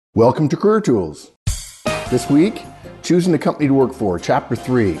Welcome to Career Tools. This week, choosing a company to work for, Chapter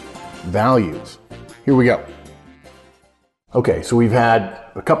 3, Values. Here we go. Okay, so we've had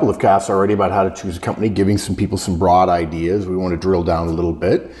a couple of casts already about how to choose a company, giving some people some broad ideas. We want to drill down a little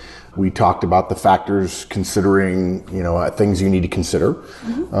bit. We talked about the factors considering, things you need to consider.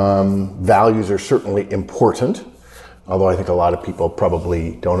 Values are certainly important, although I think a lot of people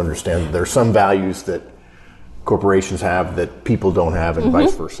probably don't understand that there are some values that corporations have that people don't have, and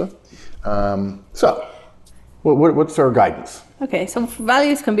vice versa. What's our guidance? Okay, so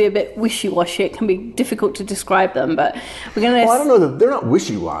values can be a bit wishy-washy. It can be difficult to describe them, but we're going to... Well, I don't know that they're not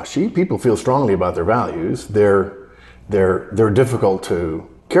wishy-washy. People feel strongly about their values. They're difficult to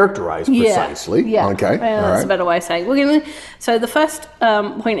characterize precisely. Yeah. Okay. Well, that's a better way of saying it. So the first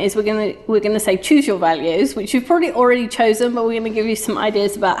point is we're going to say choose your values, which you've probably already chosen, but we're going to give you some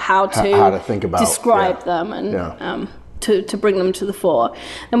ideas about how to think about describe them and to bring them to the fore.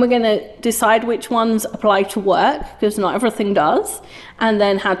 Then we're going to decide which ones apply to work, because not everything does, and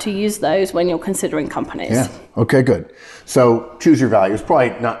then how to use those when you're considering companies. Yeah. Okay, good. So choose your values,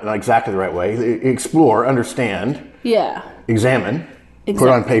 probably not exactly the right way. Explore, understand, examine, put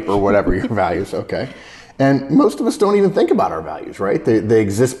on paper whatever your values, okay. And most of us don't even think about our values, right? They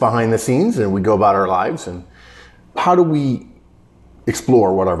exist behind the scenes and we go about our lives. And how do we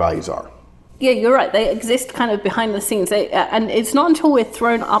explore what our values are? Yeah, you're right. They exist kind of behind the scenes. And it's not until we're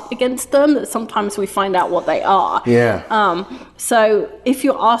thrown up against them that sometimes we find out what they are. Yeah. So if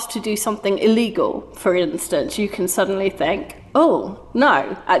you're asked to do something illegal, for instance, you can suddenly think, oh,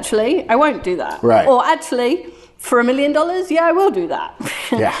 no, actually, I won't do that. Right. Or actually, for $1 million, yeah, I will do that.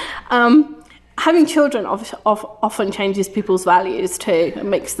 Yeah. Having children often changes people's values too. It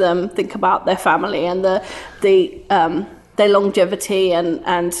makes them think about their family and their longevity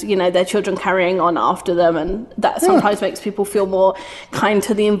and their children carrying on after them, and that sometimes makes people feel more kind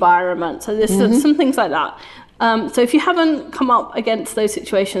to the environment. So there's some things like that. So if you haven't come up against those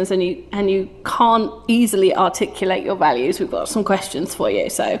situations and you can't easily articulate your values, we've got some questions for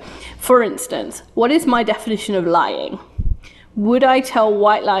you. So, for instance, what is my definition of lying? Would I tell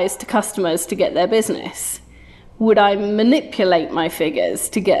white lies to customers to get their business? Would I manipulate my figures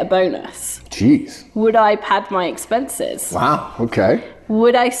to get a bonus? Jeez. Would I pad my expenses? Wow, okay.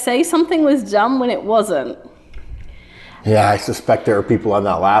 Would I say something was done when it wasn't? Yeah, I suspect there are people on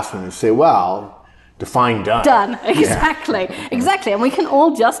that last one who say, well, define done. Done, exactly. Yeah. Exactly, and we can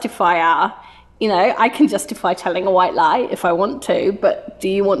all justify I can justify telling a white lie if I want to, but do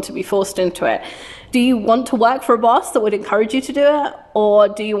you want to be forced into it? Do you want to work for a boss that would encourage you to do it? Or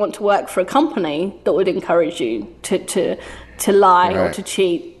do you want to work for a company that would encourage you to lie or to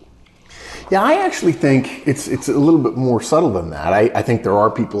cheat? Yeah, I actually think it's a little bit more subtle than that. I think there are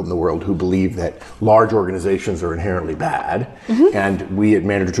people in the world who believe that large organizations are inherently bad, and we at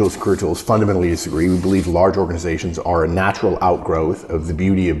Manager Tools and Career Tools fundamentally disagree. We believe large organizations are a natural outgrowth of the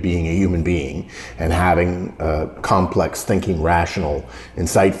beauty of being a human being and having a complex thinking, rational,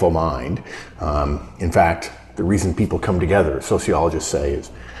 insightful mind. In fact, the reason people come together, sociologists say,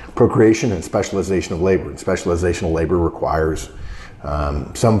 is procreation and specialization of labor. And specialization of labor requires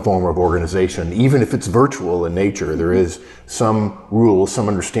some form of organization. Even if it's virtual in nature, there is some rules, some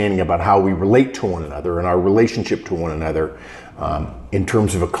understanding about how we relate to one another, and our relationship to one another in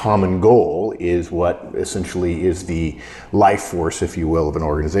terms of a common goal is what essentially is the life force, if you will, of an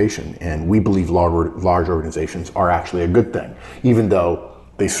organization. And we believe large organizations are actually a good thing, even though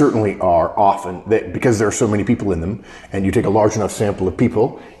they certainly are often, because there are so many people in them, and you take a large enough sample of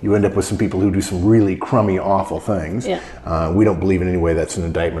people, you end up with some people who do some really crummy, awful things. Yeah. We don't believe in any way that's an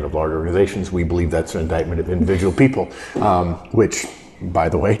indictment of large organizations. We believe that's an indictment of individual people, which, by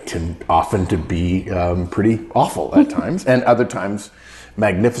the way, can often to be pretty awful at times, and other times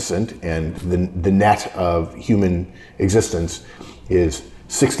magnificent. And the net of human existence is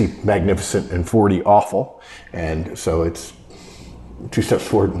 60 magnificent and 40 awful, and so it's 2 steps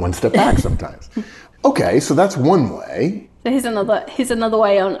forward and 1 step back sometimes. Okay, so that's one way. So here's another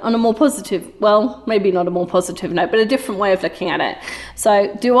way on a more positive, well, maybe not a more positive note, but a different way of looking at it.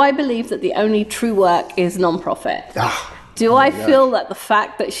 So, do I believe that the only true work is non-profit? Do I feel that the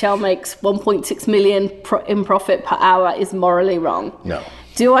fact that Shell makes 1.6 million in profit per hour is morally wrong? No.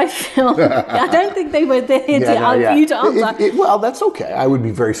 Do I feel... I don't think they were there for you to answer. Well, that's okay. I would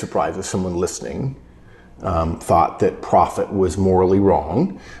be very surprised if someone listening thought that profit was morally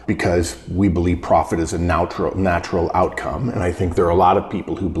wrong, because we believe profit is a natural outcome. And I think there are a lot of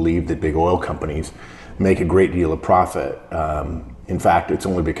people who believe that big oil companies make a great deal of profit. In fact, it's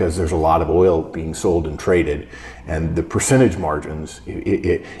only because there's a lot of oil being sold and traded, and the percentage margins,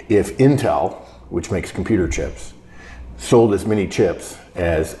 if Intel, which makes computer chips, sold as many chips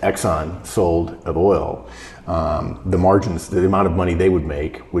as Exxon sold of oil, the margins, the amount of money they would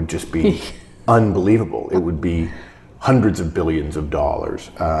make would just be unbelievable. It would be hundreds of billions of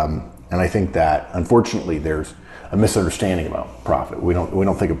dollars. And I think that, unfortunately, there's a misunderstanding about profit. We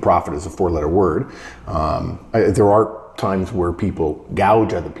don't think of profit as a four-letter word. There are times where people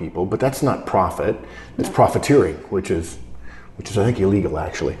gouge other people, but that's not profit. It's profiteering, which is I think illegal,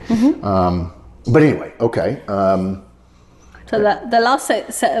 actually. But anyway, okay. So the last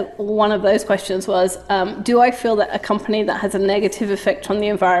set of one of those questions was, do I feel that a company that has a negative effect on the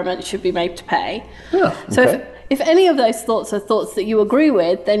environment should be made to pay? Yeah, okay. So if any of those thoughts are thoughts that you agree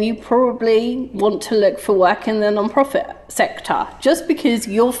with, then you probably want to look for work in the nonprofit sector, just because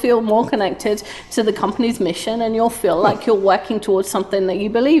you'll feel more connected to the company's mission and you'll feel like you're working towards something that you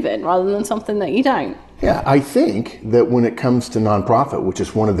believe in rather than something that you don't. Yeah, I think that when it comes to nonprofit, which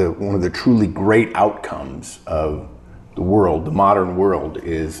is one of the truly great outcomes of the world, the modern world,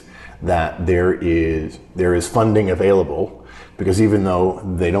 is that there is funding available, because even though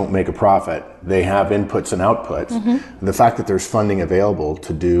they don't make a profit, they have inputs and outputs. The fact that there's funding available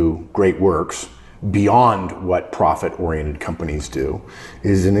to do great works beyond what profit-oriented companies do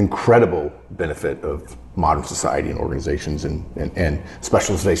is an incredible benefit of modern society and organizations and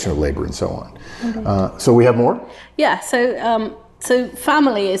specialization of labor and so on. So we have more? Yeah, so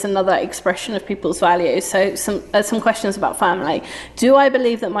family is another expression of people's values. So some questions about family. Do I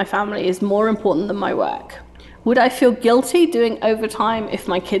believe that my family is more important than my work? Would I feel guilty doing overtime if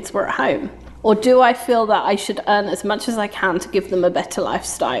my kids were at home? Or do I feel that I should earn as much as I can to give them a better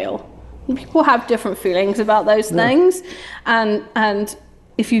lifestyle? People have different feelings about those things. And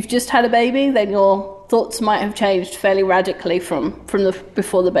if you've just had a baby, then your thoughts might have changed fairly radically from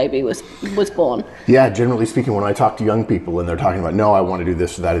before the baby was born. Yeah, generally speaking, when I talk to young people and they're talking about, no, I want to do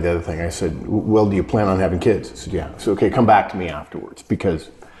this or that or the other thing, I said, well, do you plan on having kids? I said, yeah. So, okay, come back to me afterwards, because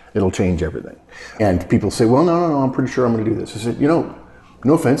it'll change everything. And people say, well, no, I'm pretty sure I'm going to do this. I said,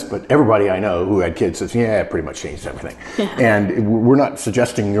 no offense, but everybody I know who had kids says, yeah, it pretty much changed everything. Yeah. And we're not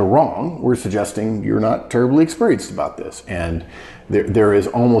suggesting you're wrong. We're suggesting you're not terribly experienced about this. And there is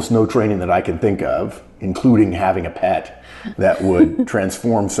almost no training that I can think of, including having a pet, that would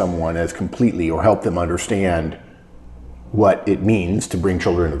transform someone as completely or help them understand what it means to bring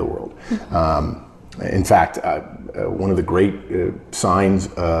children into the world. In fact, one of the great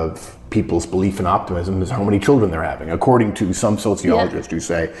signs of people's belief in optimism is how many children they're having, according to some sociologists who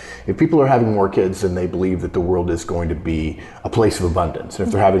say if people are having more kids, then they believe that the world is going to be a place of abundance. And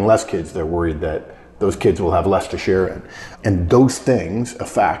if they're having less kids, they're worried that those kids will have less to share in. And those things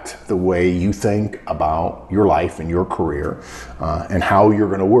affect the way you think about your life and your career and how you're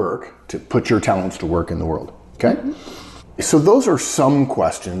going to work to put your talents to work in the world. Okay? So those are some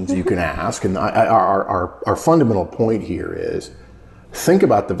questions you can ask, and our fundamental point here is think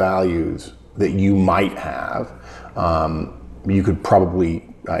about the values that you might have. You could probably,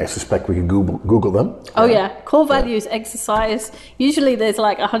 I suspect we could Google them. Oh yeah, core values exercise. Usually there's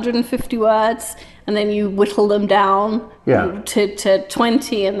like 150 words, and then you whittle them down to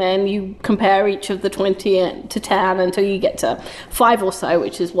 20, and then you compare each of the 20 to 10 until you get to 5 or so,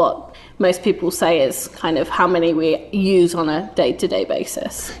 which is what most people say is kind of how many we use on a day-to-day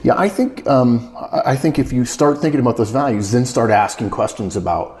basis. Yeah, I think if you start thinking about those values, then start asking questions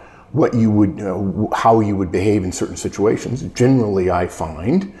about what you would, how you would behave in certain situations. Generally, I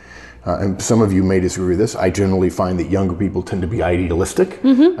find, and some of you may disagree with this, I generally find that younger people tend to be idealistic.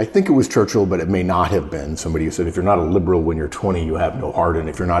 I think it was Churchill, but it may not have been. Somebody who said, if you're not a liberal when you're 20, you have no heart, and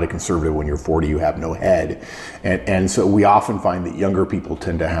if you're not a conservative when you're 40, you have no head. And so we often find that younger people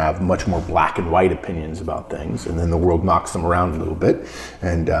tend to have much more black and white opinions about things, and then the world knocks them around a little bit,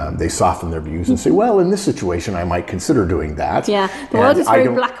 and they soften their views and say, well, in this situation, I might consider doing that. Yeah, the world is very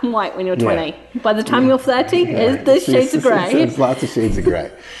black and white when you're 20. Yeah. By the time you're 30, there's shades of grey. There's lots of shades of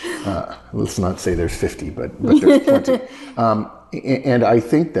grey. Let's not say there's 50, but there's plenty. And I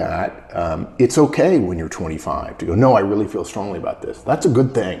think that it's okay when you're 25 to go, no, I really feel strongly about this. That's a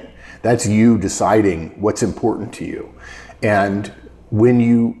good thing. That's you deciding what's important to you. And when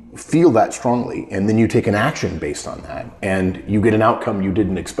you feel that strongly, and then you take an action based on that, and you get an outcome you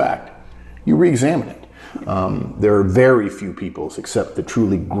didn't expect, you re-examine it. There are very few people, except the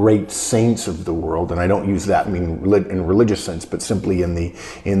truly great saints of the world, and I don't use that in a religious sense, but simply in the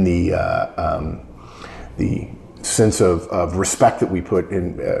sense of respect that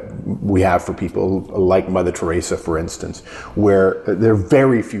we have for people like Mother Teresa, for instance, where there are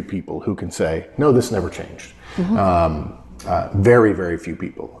very few people who can say, no, this never changed. Very, very few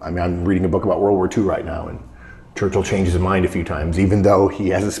people. I mean, I'm reading a book about World War II right now, and Churchill changes his mind a few times, even though he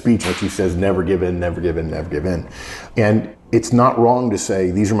has a speech in which he says, never give in, never give in, never give in. And it's not wrong to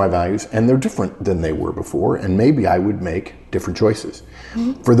say, these are my values, and they're different than they were before, and maybe I would make different choices.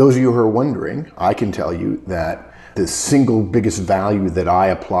 For those of you who are wondering, I can tell you that the single biggest value that I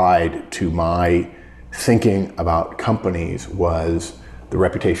applied to my thinking about companies was the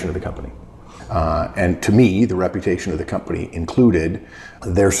reputation of the company. And to me, the reputation of the company included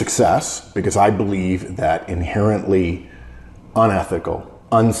their success, because I believe that inherently unethical,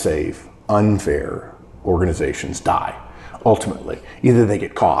 unsafe, unfair organizations die. Ultimately, either they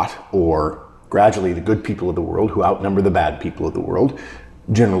get caught, or gradually the good people of the world, who outnumber the bad people of the world,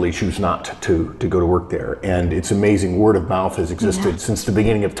 generally choose not to go to work there. And it's amazing, word of mouth has existed since the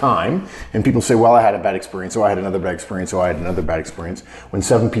beginning of time. And people say, well, I had a bad experience, oh, I had another bad experience, oh, I had another bad experience. When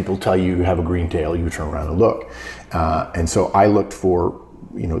 7 people tell you you have a green tail, you turn around and look. And so I looked for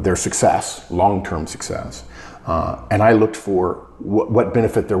their success, long-term success. And I looked for what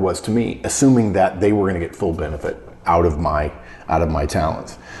benefit there was to me, assuming that they were going to get full benefit out of my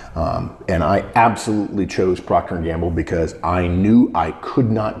talents. And I absolutely chose Procter & Gamble because I knew I could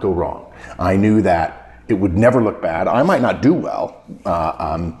not go wrong. I knew that it would never look bad. I might not do well,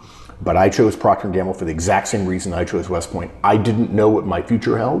 but I chose Procter & Gamble for the exact same reason I chose West Point. I didn't know what my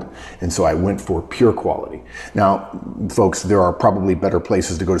future held, and so I went for pure quality. Now, folks, there are probably better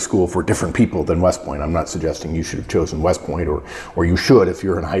places to go to school for different people than West Point. I'm not suggesting you should have chosen West Point, or you should if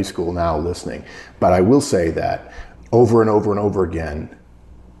you're in high school now listening. But I will say that over and over and over again,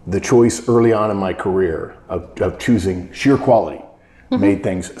 the choice early on in my career of choosing sheer quality made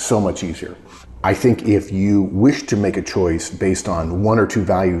things so much easier. I think if you wish to make a choice based on 1 or 2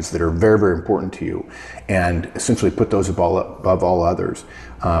 values that are very, very important to you, and essentially put those above all others,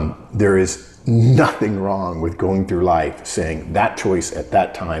 there is nothing wrong with going through life saying that choice at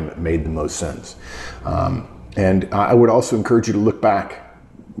that time made the most sense. And I would also encourage you to look back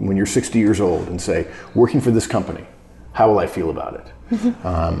when you're 60 years old and say, working for this company, how will I feel about it?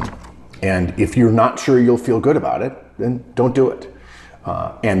 And if you're not sure you'll feel good about it, then don't do it.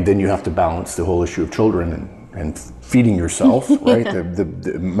 And then you have to balance the whole issue of children and feeding yourself, right? The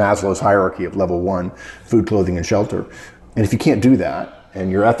Maslow's hierarchy of level 1, food, clothing, and shelter. And if you can't do that, and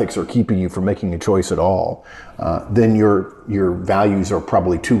your ethics are keeping you from making a choice at all, then your values are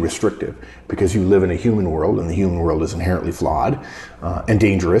probably too restrictive, because you live in a human world, and the human world is inherently flawed and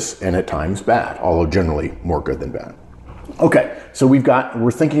dangerous, and at times bad, although generally more good than bad. Okay, so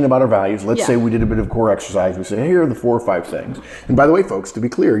we're thinking about our values. Let's say we did a bit of core exercise. We say, hey, here are the 4 or 5 things. And by the way, folks, to be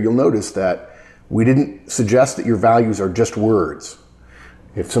clear, you'll notice that we didn't suggest that your values are just words.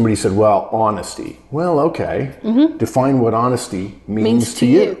 If somebody said, well, honesty. Well, okay. Define what honesty means to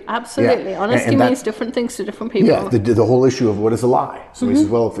you. Absolutely. Yeah. Honesty means different things to different people. Yeah, the whole issue of what is a lie. Somebody says,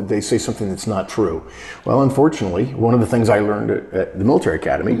 well, if they say something that's not true. Well, unfortunately, one of the things I learned at the military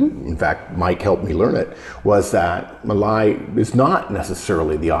academy, in fact, Mike helped me learn it, was that a lie is not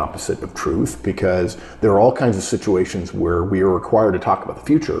necessarily the opposite of truth, because there are all kinds of situations where we are required to talk about the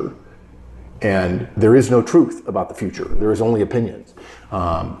future, and there is no truth about the future. There is only opinions.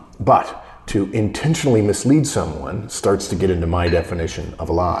 But to intentionally mislead someone starts to get into my definition of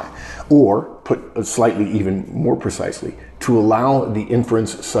a lie. Or, put slightly even more precisely, to allow the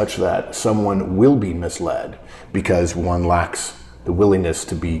inference such that someone will be misled because one lacks the willingness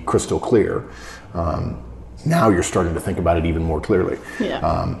to be crystal clear. Now you're starting to think about it even more clearly.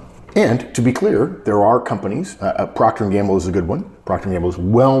 Yeah. And to be clear, there are companies, Procter & Gamble is a good one. Procter & Gamble is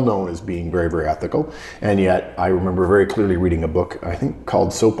well known as being very, very ethical. And yet I remember very clearly reading a book, I think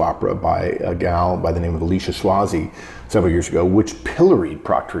called Soap Opera, by a gal by the name of Alicia Swazi several years ago, which pilloried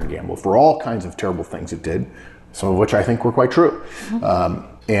Procter & Gamble for all kinds of terrible things it did, some of which I think were quite true.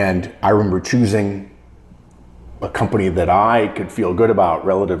 And I remember choosing a company that I could feel good about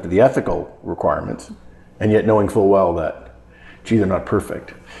relative to the ethical requirements, and yet knowing full well that, gee, they're not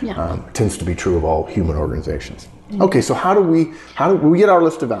perfect. Tends to be true of all human organizations. Okay, so how do we get our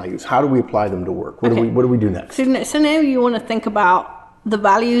list of values? How do we apply them to work? What do we do next? So now you want to think about the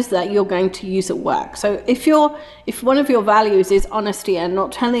values that you're going to use at work. So if one of your values is honesty and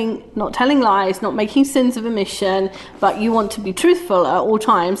not telling lies, not making sins of omission, but you want to be truthful at all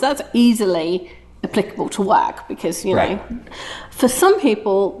times, that's easily applicable to work, because you know, for some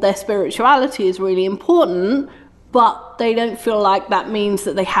people their spirituality is really important, but they don't feel like that means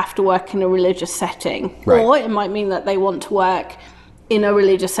that they have to work in a religious setting. Or it might mean that they want to work in a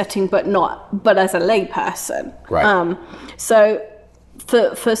religious setting, but as a lay person. So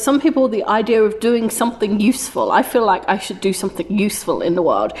for some people, the idea of doing something useful, I feel like I should do something useful in the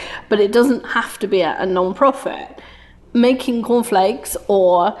world, but it doesn't have to be a non-profit. Making cornflakes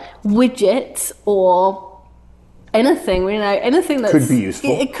or widgets or anything, anything that's... Could be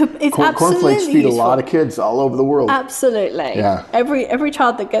useful. It's absolutely Cornflakes feed useful. a lot of kids all over the world. Absolutely. Yeah. Every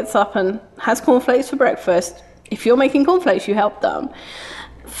child that gets up and has cornflakes for breakfast, if you're making cornflakes, you help them.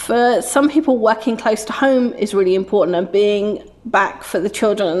 For some people, working close to home is really important, and being back for the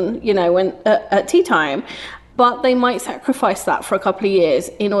children, when at tea time. But they might sacrifice that for a couple of years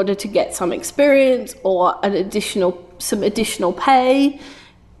in order to get some experience or some additional pay,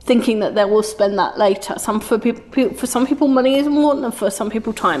 thinking that they will spend that later. For some people, money is important, and for some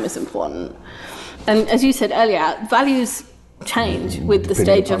people, time is important. And as you said earlier, values change with the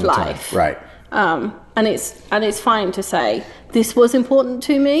stage of life. Right. And it's fine to say, this was important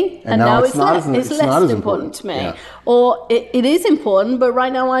to me, and now it's less important to me. Yeah. Or it is important, but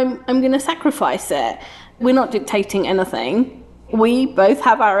right now I'm going to sacrifice it. We're not dictating anything. We both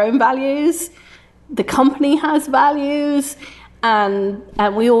have our own values. The company has values, and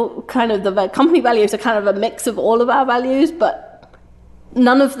we all the company values are kind of a mix of all of our values, but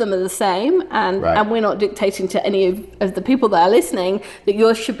none of them are the same, and we're not dictating to any of the people that are listening that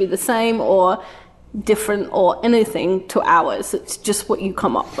yours should be the same or different or anything to ours. It's just what you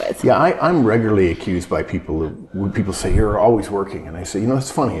come up with. Yeah, I'm regularly accused by people when people say, you're always working. And I say, it's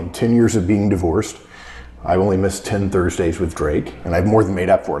funny, in 10 years of being divorced, I've only missed 10 Thursdays with Drake, and I've more than made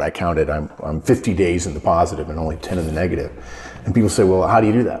up for it. I counted. I'm 50 days in the positive and only 10 in the negative. And people say, well, how do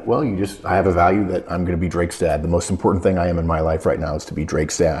you do that? Well, I have a value that I'm going to be Drake's dad. The most important thing I am in my life right now is to be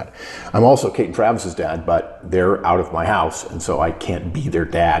Drake's dad. I'm also Kate and Travis's dad, but they're out of my house, and so I can't be their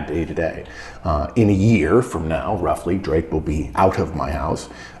dad day to day. In a year from now, roughly, Drake will be out of my house.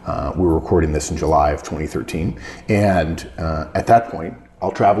 We're recording this in July of 2013. And at that point,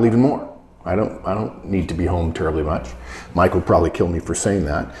 I'll travel even more. I don't need to be home terribly much. Mike will probably kill me for saying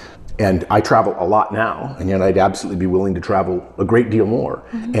that. And I travel a lot now, and yet I'd absolutely be willing to travel a great deal more.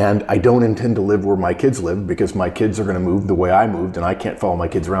 Mm-hmm. And I don't intend to live where my kids live, because my kids are going to move the way I moved, and I can't follow my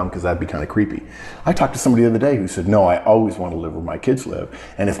kids around because that'd be kind of creepy. I talked to somebody the other day who said, no, I always want to live where my kids live.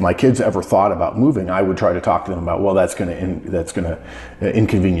 And if my kids ever thought about moving, I would try to talk to them about, well, that's going to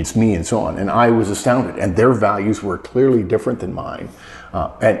inconvenience me and so on. And I was astounded. And their values were clearly different than mine.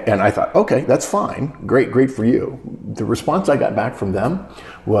 And I thought, okay, that's fine. Great for you. The response I got back from them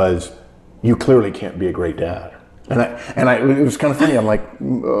was, you clearly can't be a great dad. And it was kind of funny. I'm like,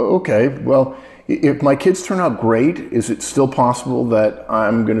 okay, well, if my kids turn out great, is it still possible that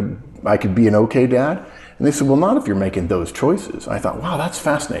I could be an okay dad? And they said, well, not if you're making those choices. I thought, wow, that's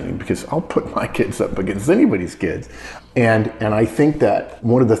fascinating, because I'll put my kids up against anybody's kids. And I think that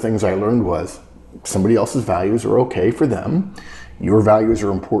one of the things I learned was somebody else's values are okay for them. Your values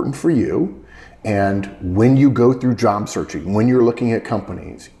are important for you. And when you go through job searching, when you're looking at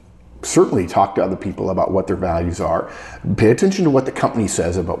companies, certainly talk to other people about what their values are. Pay attention to what the company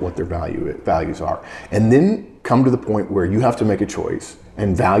says about what their values are. And then come to the point where you have to make a choice.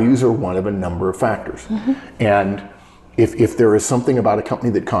 And values are one of a number of factors. Mm-hmm. And if there is something about a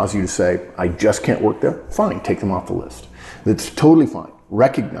company that causes you to say, I just can't work there, fine, take them off the list. That's totally fine.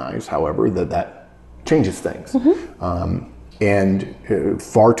 Recognize, however, that changes things. Mm-hmm. And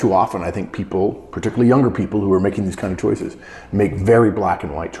far too often, I think people, particularly younger people who are making these kind of choices, make very black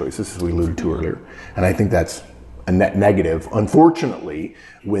and white choices, as we alluded to earlier. And I think that's a net negative, unfortunately,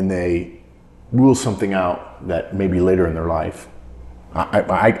 when they rule something out that maybe later in their life.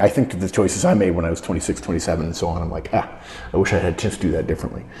 I think of the choices I made when I was 26, 27, and so on. I'm like, I wish I had a chance to do that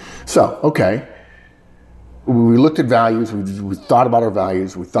differently. So, okay. We looked at values, we thought about our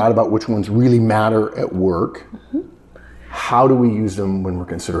values, we thought about which ones really matter at work. Mm-hmm. How do we use them when we're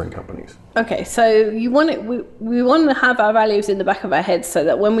considering companies? Okay, so we want to have our values in the back of our heads so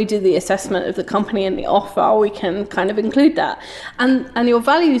that when we do the assessment of the company and the offer, we can kind of include that. And your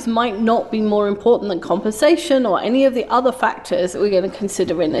values might not be more important than compensation or any of the other factors that we're going to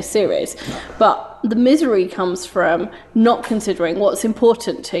consider in this series. But the misery comes from not considering what's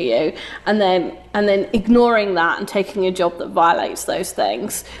important to you and then ignoring that and taking a job that violates those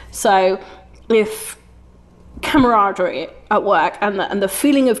things. So if camaraderie at work and the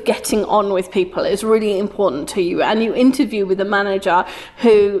feeling of getting on with people is really important to you, and you interview with a manager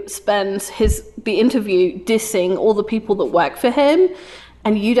who spends the interview dissing all the people that work for him,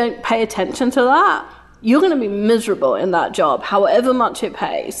 and you don't pay attention to that, you're going to be miserable in that job, however much it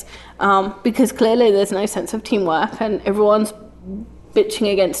pays, because clearly there's no sense of teamwork and everyone's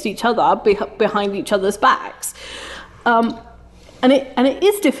bitching against each other behind each other's backs. And it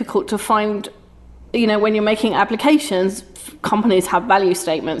is difficult to find. When you're making applications, companies have value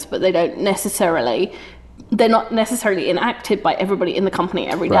statements, but they're not necessarily enacted by everybody in the company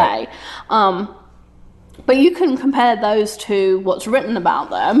every day. Right. But you can compare those to what's written about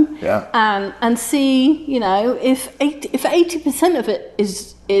them, and see, if 80% of it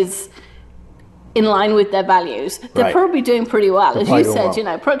is in line with their values, they're probably doing pretty well. As you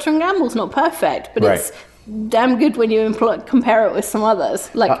said, Procter & Gamble's not perfect, but it's damn good when you compare it with some others,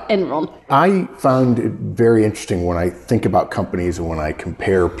 like Enron. I found it very interesting when I think about companies and when I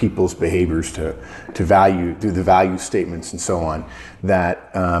compare people's behaviors to value, through the value statements and so on,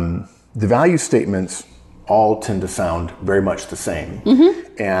 that the value statements all tend to sound very much the same.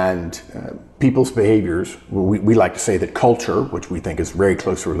 And people's behaviors, we like to say that culture, which we think is very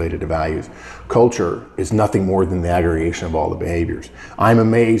closely related to values, culture is nothing more than the aggregation of all the behaviors. I'm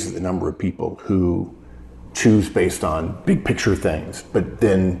amazed at the number of people who choose based on big picture things, but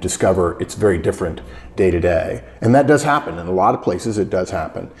then discover it's very different day to day. And that does happen. In a lot of places it does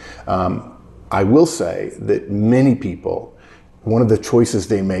happen. I will say that many people, one of the choices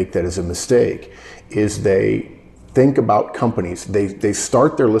they make that is a mistake is they think about companies. They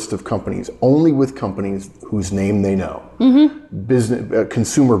start their list of companies only with companies whose name they know. Business,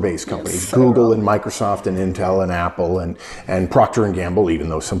 consumer-based companies, Google and Microsoft and Intel and Apple and Procter & Gamble, even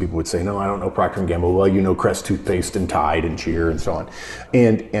though some people would say, no, I don't know Procter & Gamble. Well, you know Crest toothpaste and Tide and Cheer and so on.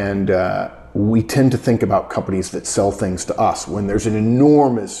 And we tend to think about companies that sell things to us when there's an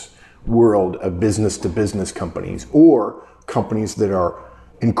enormous world of business-to-business companies, or companies that are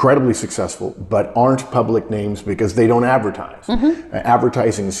incredibly successful but aren't public names because they don't advertise.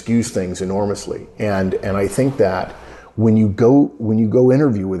 Advertising skews things enormously, and I think that when you go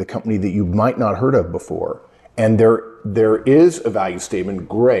interview with a company that you might not heard of before, and there is a value statement,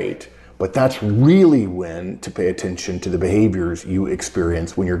 great, but that's really when to pay attention to the behaviors you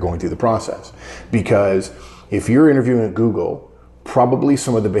experience when you're going through the process. Because if you're interviewing at Google, probably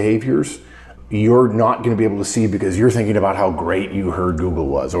some of the behaviors you're not going to be able to see because you're thinking about how great you heard Google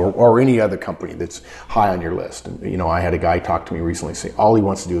was, or any other company that's high on your list. And, I had a guy talk to me recently say all he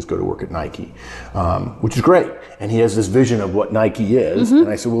wants to do is go to work at Nike, which is great. And he has this vision of what Nike is. And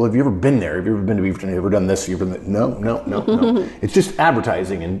I said, well, have you ever been there? Have you ever been to Beaverton? Have you ever done this? Have you ever done that? No. It's just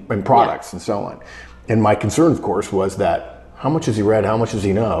advertising and products and so on. And my concern, of course, was that how much has he read? How much does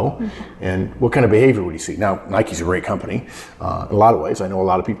he know? And what kind of behavior would he see? Now, Nike's a great company in a lot of ways. I know a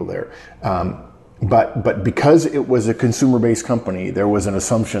lot of people there. But because it was a consumer-based company, there was an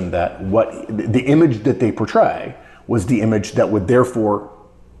assumption that the image that they portray was the image that would therefore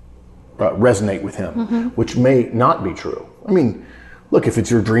resonate with him, which may not be true. I mean, look, if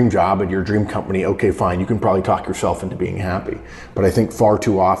it's your dream job and your dream company, okay, fine, you can probably talk yourself into being happy. But I think far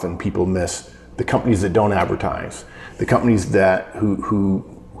too often people miss the companies that don't advertise, the companies that who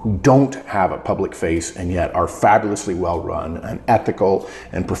don't have a public face and yet are fabulously well run and ethical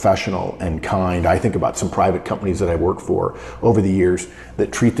and professional and kind. I think about some private companies that I worked for over the years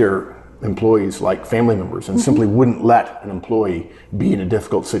that treat their employees like family members and simply wouldn't let an employee be in a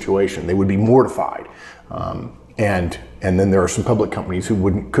difficult situation. They would be mortified. And then there are some public companies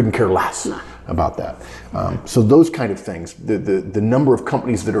who couldn't care less about that. So those kind of things, the number of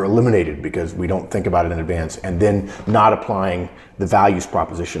companies that are eliminated because we don't think about it in advance, and then not applying the values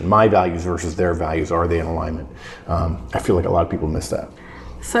proposition, my values versus their values, are they in alignment? I feel like a lot of people miss that.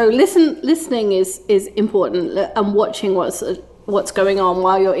 So listening is important, and watching what's going on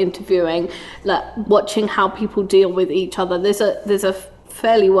while you're interviewing, like watching how people deal with each other. There's a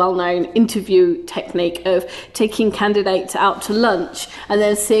fairly well-known interview technique of taking candidates out to lunch and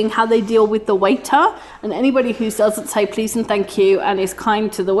then seeing how they deal with the waiter. And anybody who doesn't say please and thank you and is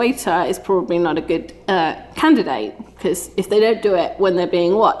kind to the waiter is probably not a good candidate, because if they don't do it when they're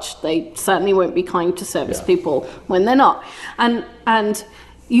being watched, they certainly won't be kind to service people when they're not. And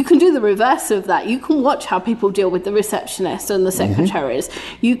you can do the reverse of that. You can watch how people deal with the receptionist and the secretaries.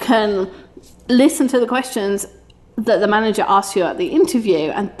 You can listen to the questions that the manager asks you at the interview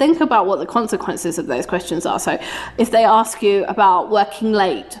and think about what the consequences of those questions are. So if they ask you about working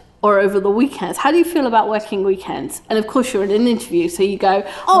late or over the weekends, how do you feel about working weekends? And of course you're in an interview, so you go,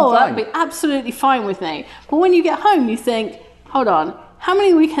 oh, that'd be absolutely fine with me. But when you get home, you think, hold on, how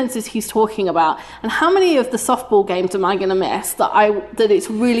many weekends is he talking about? And how many of the softball games am I going to miss that it's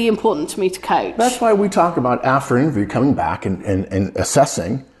really important to me to coach? That's why we talk about after an interview coming back and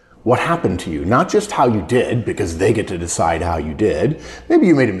assessing what happened to you, not just how you did, because they get to decide how you did. Maybe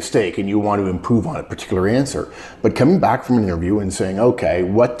you made a mistake and you want to improve on a particular answer, but coming back from an interview and saying, okay,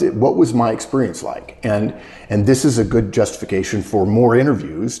 what was my experience like? And this is a good justification for more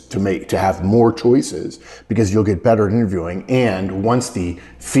interviews, to have more choices, because you'll get better at interviewing. And once the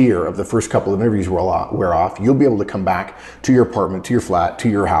fear of the first couple of interviews wear off, you'll be able to come back to your apartment, to your flat, to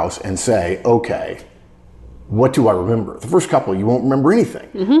your house and say, okay, what do I remember? The first couple, you won't remember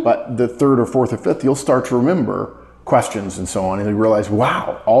anything. But the third or fourth or fifth, you'll start to remember questions and so on, and you realize,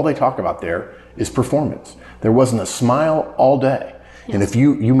 wow, all they talk about there is performance. There wasn't a smile all day. Yes. And if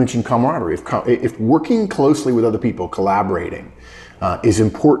you mentioned camaraderie, if working closely with other people, collaborating, is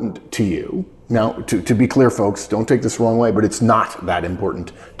important to you. Now, to be clear, folks, don't take this the wrong way, but it's not that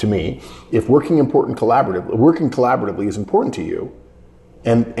important to me. If working collaboratively is important to you,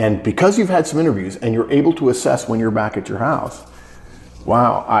 and because you've had some interviews and you're able to assess when you're back at your house,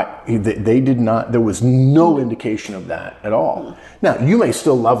 wow, there was no indication of that at all. Now, you may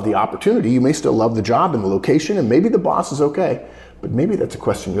still love the opportunity, you may still love the job and the location, and maybe the boss is okay, but maybe that's a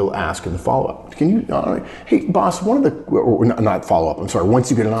question you'll ask in the follow-up. Hey, boss, not follow-up, I'm sorry, once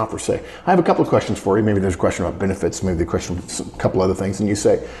you get an offer, say, I have a couple of questions for you. Maybe there's a question about benefits, maybe the question a couple other things, and you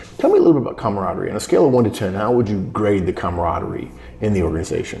say, tell me a little bit about camaraderie. On a scale of 1 to 10, how would you grade the camaraderie in the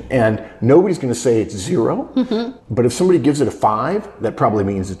organization? And nobody's going to say it's 0, but if somebody gives it a 5, that probably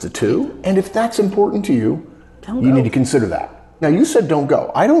means it's a 2. And if that's important to you, you need to consider that. Now, you said don't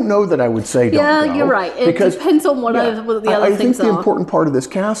go. I don't know that I would say don't go. Yeah, you're right. It depends on what the other things are. I think the important part of this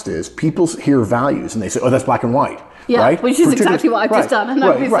cast is people hear values and they say, oh, that's black and white. Yeah, right? Which is exactly what I've just done, and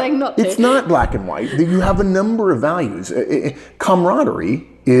I've been saying not to. It's not black and white. You have a number of values. Camaraderie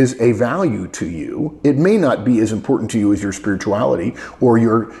is a value to you. It may not be as important to you as your spirituality or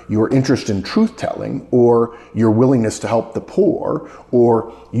your interest in truth-telling or your willingness to help the poor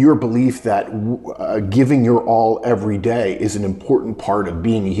or your belief that giving your all every day is an important part of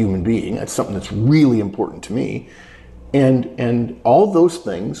being a human being. That's something that's really important to me. And all those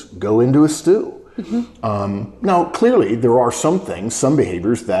things go into a stew. Now, clearly, there are some things, some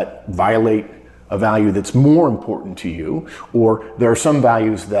behaviors that violate a value that's more important to you, or there are some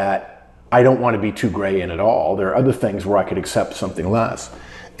values that I don't want to be too gray in at all. There are other things where I could accept something less.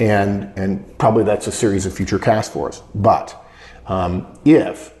 And probably that's a series of future casts for us. But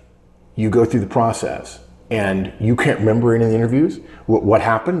if you go through the process and you can't remember any of the interviews, what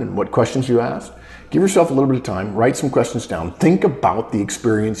happened and what questions you asked, give yourself a little bit of time, write some questions down, think about the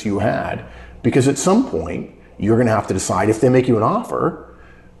experience you had, because at some point you're going to have to decide if they make you an offer,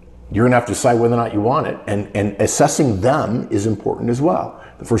 you're going to have to decide whether or not you want it. And assessing them is important as well.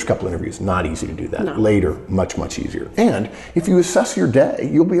 The first couple interviews, not easy to do that. No. Later, much, much easier. And if you assess your day,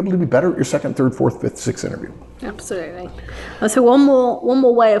 you'll be able to be better at your second, third, fourth, fifth, sixth interview. Absolutely. So one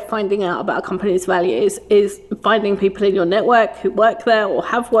more way of finding out about a company's values is finding people in your network who work there or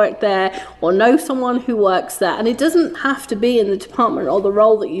have worked there or know someone who works there. And it doesn't have to be in the department or the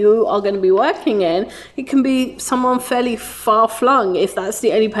role that you are going to be working in. It can be someone fairly far-flung if that's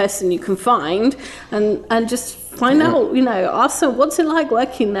the only person you can find, and just find out, ask them, what's it like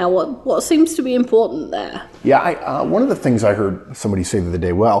working there? What seems to be important there? Yeah, one of the things I heard somebody say the other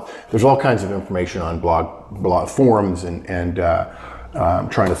day, well, there's all kinds of information on blog forums, and I'm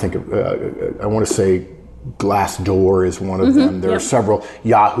trying to think of, I want to say Glassdoor is one of them. There are several.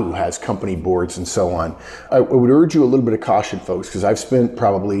 Yahoo has company boards and so on. I would urge you a little bit of caution, folks, because I've spent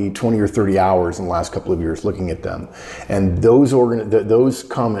probably 20 or 30 hours in the last couple of years looking at them. And those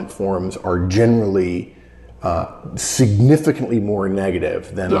comment forums are generally significantly more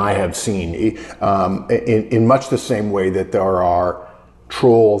negative than I have seen, in much the same way that there are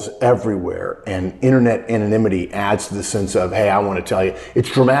trolls everywhere, and internet anonymity adds to the sense of, hey, I want to tell you, it's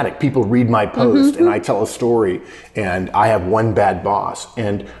dramatic. People read my post and I tell a story and I have one bad boss,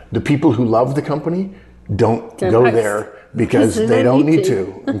 and the people who love the company don't go there because they don't need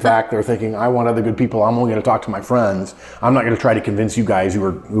to. In fact, they're thinking, I want other good people. I'm only going to talk to my friends. I'm not going to try to convince you guys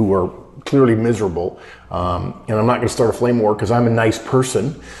who are clearly miserable, and I'm not going to start a flame war because I'm a nice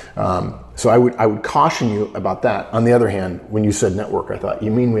person. So I would caution you about that. On the other hand, when you said network, I thought,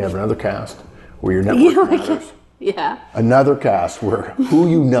 you mean we have another cast where your network matters? Yeah. Another cast where who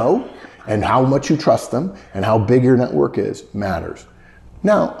you know and how much you trust them and how big your network is matters.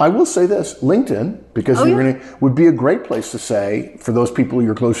 Now, I will say this, LinkedIn, because would be a great place to say, for those people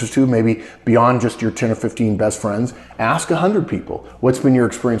you're closest to, maybe beyond just your 10 or 15 best friends, ask 100 people, what's been your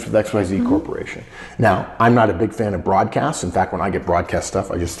experience with XYZ Corporation? Now, I'm not a big fan of broadcasts. In fact, when I get broadcast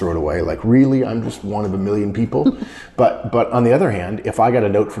stuff, I just throw it away. Like, really? I'm just one of a million people? But on the other hand, if I got a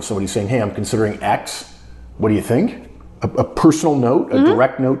note from somebody saying, hey, I'm considering X, what do you think? A personal note, a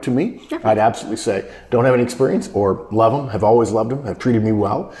direct note to me, I'd absolutely say, don't have any experience, or love them, have always loved them, have treated me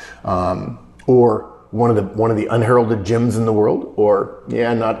well, or one of the unheralded gems in the world, or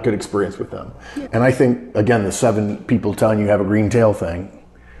not good experience with them. And I think, again, the 7 people telling you have a green tail thing,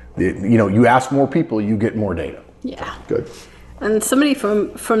 you ask more people, you get more data. Yeah. Good. And somebody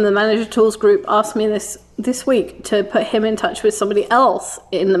from the Manager Tools group asked me this this week to put him in touch with somebody else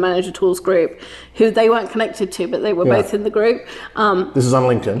in the Manager Tools group who they weren't connected to, but they were both in the group. This is on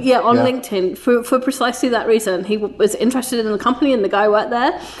LinkedIn? Yeah, on LinkedIn for precisely that reason. He was interested in the company and the guy worked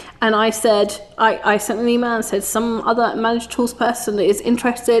there. And I said, I sent an email and said, some other Manager Tools person is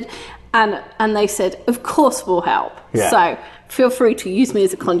interested. And they said, of course we'll help. Yeah. So feel free to use me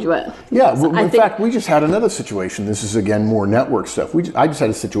as a conduit. Yeah, well, in fact, we just had another situation. This is, again, more network stuff. I just had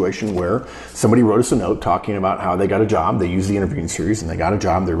a situation where somebody wrote us a note talking about how they got a job. They used the interviewing series and they got a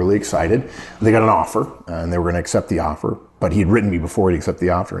job. They're really excited. They got an offer and they were going to accept the offer. But he had written me before he'd accept the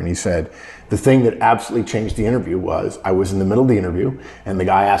offer. And he said, the thing that absolutely changed the interview was I was in the middle of the interview and the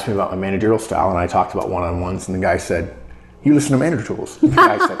guy asked me about my managerial style and I talked about one-on-ones and the guy said, you listen to Manager Tools? The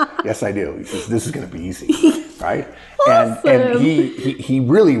guy said, yes, I do. He says, this is going to be easy, right? Awesome. And he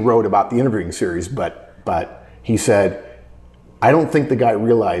really wrote about the interviewing series, but he said, I don't think the guy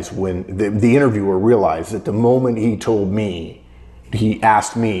realized when the interviewer realized that the moment he told me, he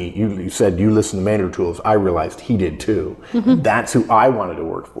asked me, you said, you listen to Manager Tools, I realized he did too. Mm-hmm. That's who I wanted to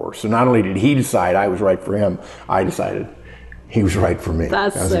work for. So not only did he decide I was right for him, I decided he was right for me.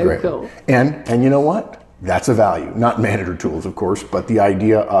 That's so cool. And you know what? That's a value, not Manager Tools, of course, but the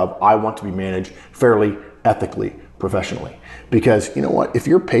idea of I want to be managed fairly, ethically, professionally. Because you know what? If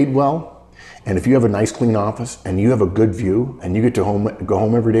you're paid well, and if you have a nice clean office, and you have a good view, and you get to go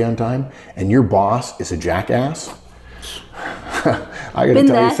home every day on time, and your boss is a jackass, I got to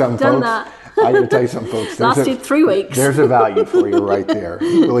tell you something, folks. I got to tell you something, folks. Lasted 3 weeks. There's a value for you right there.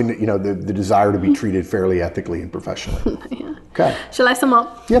 Really, the desire to be treated fairly, ethically, and professionally. Yeah. Okay. Shall I sum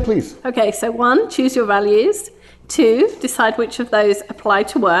up? Yeah, please. Okay, so 1, choose your values. 2, decide which of those apply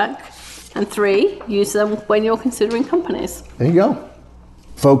to work. And 3, use them when you're considering companies. There you go.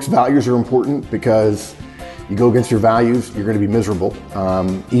 Folks, values are important because you go against your values, you're going to be miserable.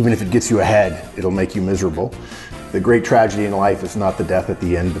 Even if it gets you ahead, it'll make you miserable. The great tragedy in life is not the death at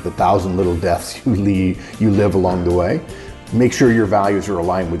the end, but the 1,000 little deaths you live along the way. Make sure your values are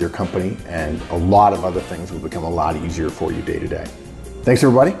aligned with your company, and a lot of other things will become a lot easier for you day to day. Thanks,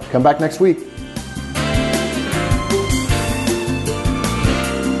 everybody. Come back next week.